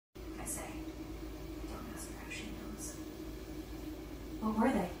What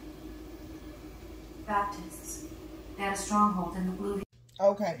were they? Baptists. They had a stronghold in the blue.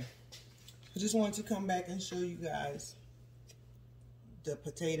 Okay. I just wanted to come back and show you guys the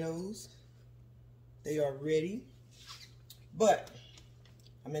potatoes. They are ready. But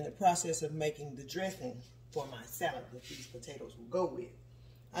I'm in the process of making the dressing for my salad that these potatoes will go with.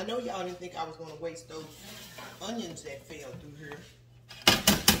 I know y'all didn't think I was going to waste those onions that fell through here.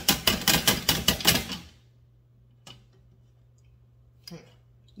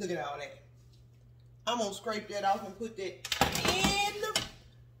 Look at all that. I'm going to scrape that off and put that in the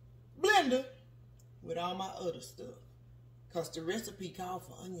blender with all my other stuff. Because the recipe called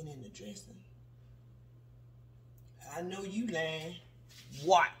for onion in the dressing. I know you lying.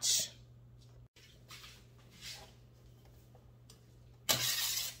 Watch.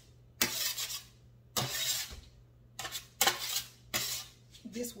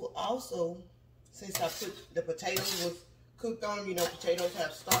 This will also, since I put the potatoes was cooked on them, you know potatoes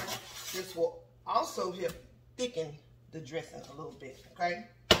have starch, this will also help thicken the dressing a little bit, okay?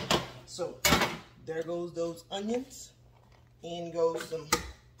 So, there goes those onions. In goes some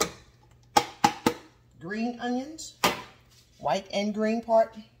green onions, white and green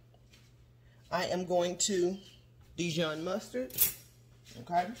part. I am going to Dijon mustard,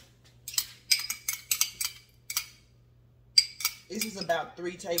 okay? This is about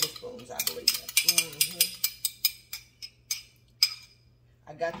 3 tablespoons, I believe.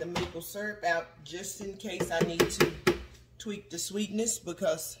 I got the maple syrup out just in case I need to tweak the sweetness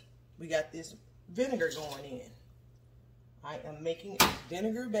because we got this vinegar going in. I am making a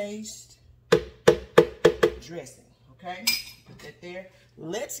vinegar-based dressing, okay? Put that there.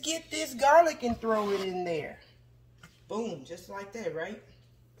 Let's get this garlic and throw it in there. Boom, just like that, right?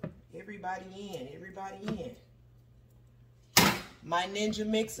 Everybody in, everybody in. My Ninja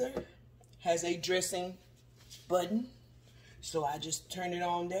mixer has a dressing button, so I just turn it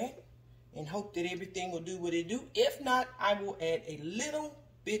on there and hope that everything will do what it do. If not, I will add a little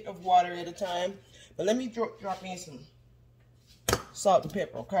bit of water at a time. But let me drop in some salt and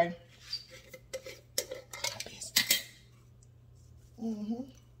pepper, okay?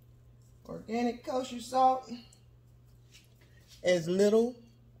 Organic kosher salt, as little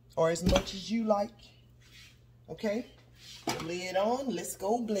or as much as you like, okay? Lid on, let's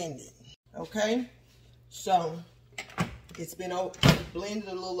go blend it, okay? So, it's been blended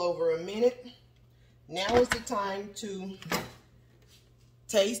a little over a minute. Now is the time to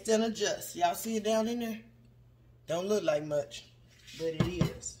taste and adjust. Y'all see it down in there? Don't look like much, but it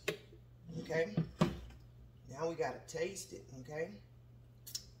is, okay? Now we gotta taste it, okay?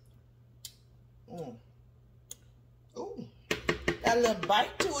 Ooh, got a little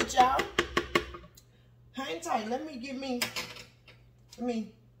bite to it, y'all. Hang tight, I'm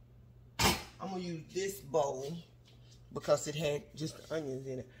gonna use this bowl because it had just the onions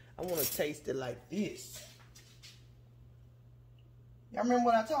in it. I wanna taste it like this. Y'all remember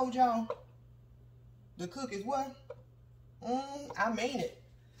what I told y'all? The cook is what? I mean it.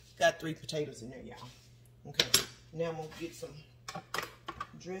 Got 3 potatoes in there, y'all. Okay, now I'm gonna get some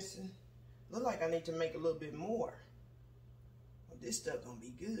dressing. Look like I need to make a little bit more. Well, this stuff gonna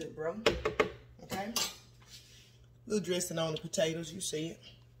be good, bro. Okay. Little dressing on the potatoes, you see it.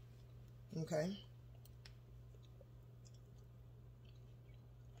 Okay.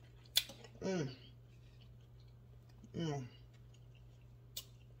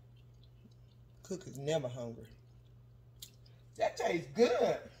 Cook is never hungry. That tastes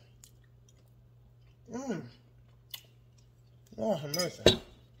good. Oh, mercy.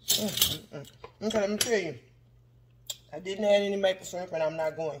 Okay, let me tell you. I didn't add any maple syrup and I'm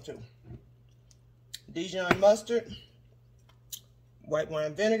not going to. Dijon mustard, white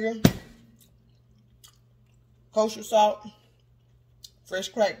wine vinegar, kosher salt, fresh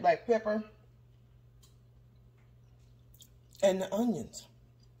cracked black pepper, and the onions.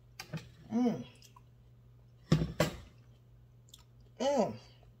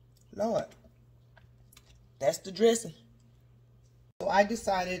 Lord, that's the dressing. So I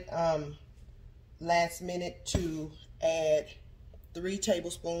decided last minute to add 3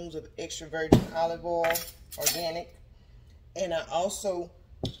 tablespoons of extra virgin olive oil, organic. And I also,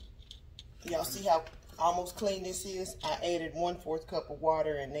 y'all see how almost clean this is? I added 1/4 cup of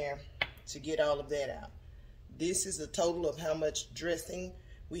water in there to get all of that out. This is a total of how much dressing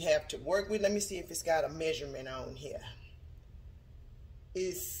we have to work with. Let me see if it's got a measurement on here.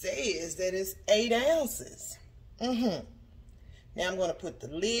 It says that it's 8 ounces. Now I'm going to put the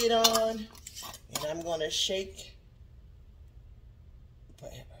lid on and I'm going to shake.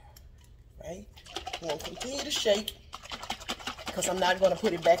 Right? I'm going to continue to shake because I'm not going to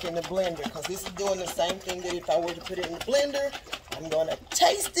put it back in the blender, because this is doing the same thing that if I were to put it in the blender. I'm going to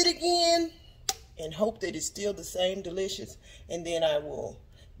taste it again and hope that it's still the same delicious, and then I will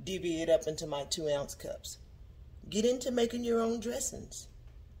divvy it up into my 2-ounce cups. Get into making your own dressings.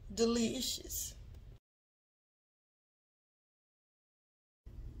 Delicious.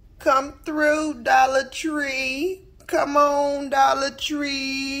 Come through, Dollar Tree. Come on, Dollar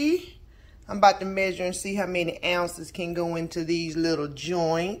Tree. I'm about to measure and see how many ounces can go into these little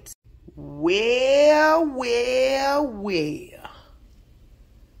joints. Well.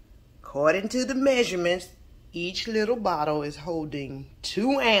 According to the measurements, each little bottle is holding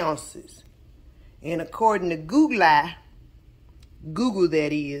 2 ounces. And according to Google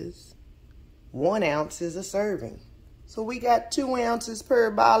that is, 1 ounce is a serving. So we got 2 ounces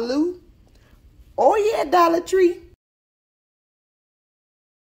per bottle. Oh yeah, Dollar Tree.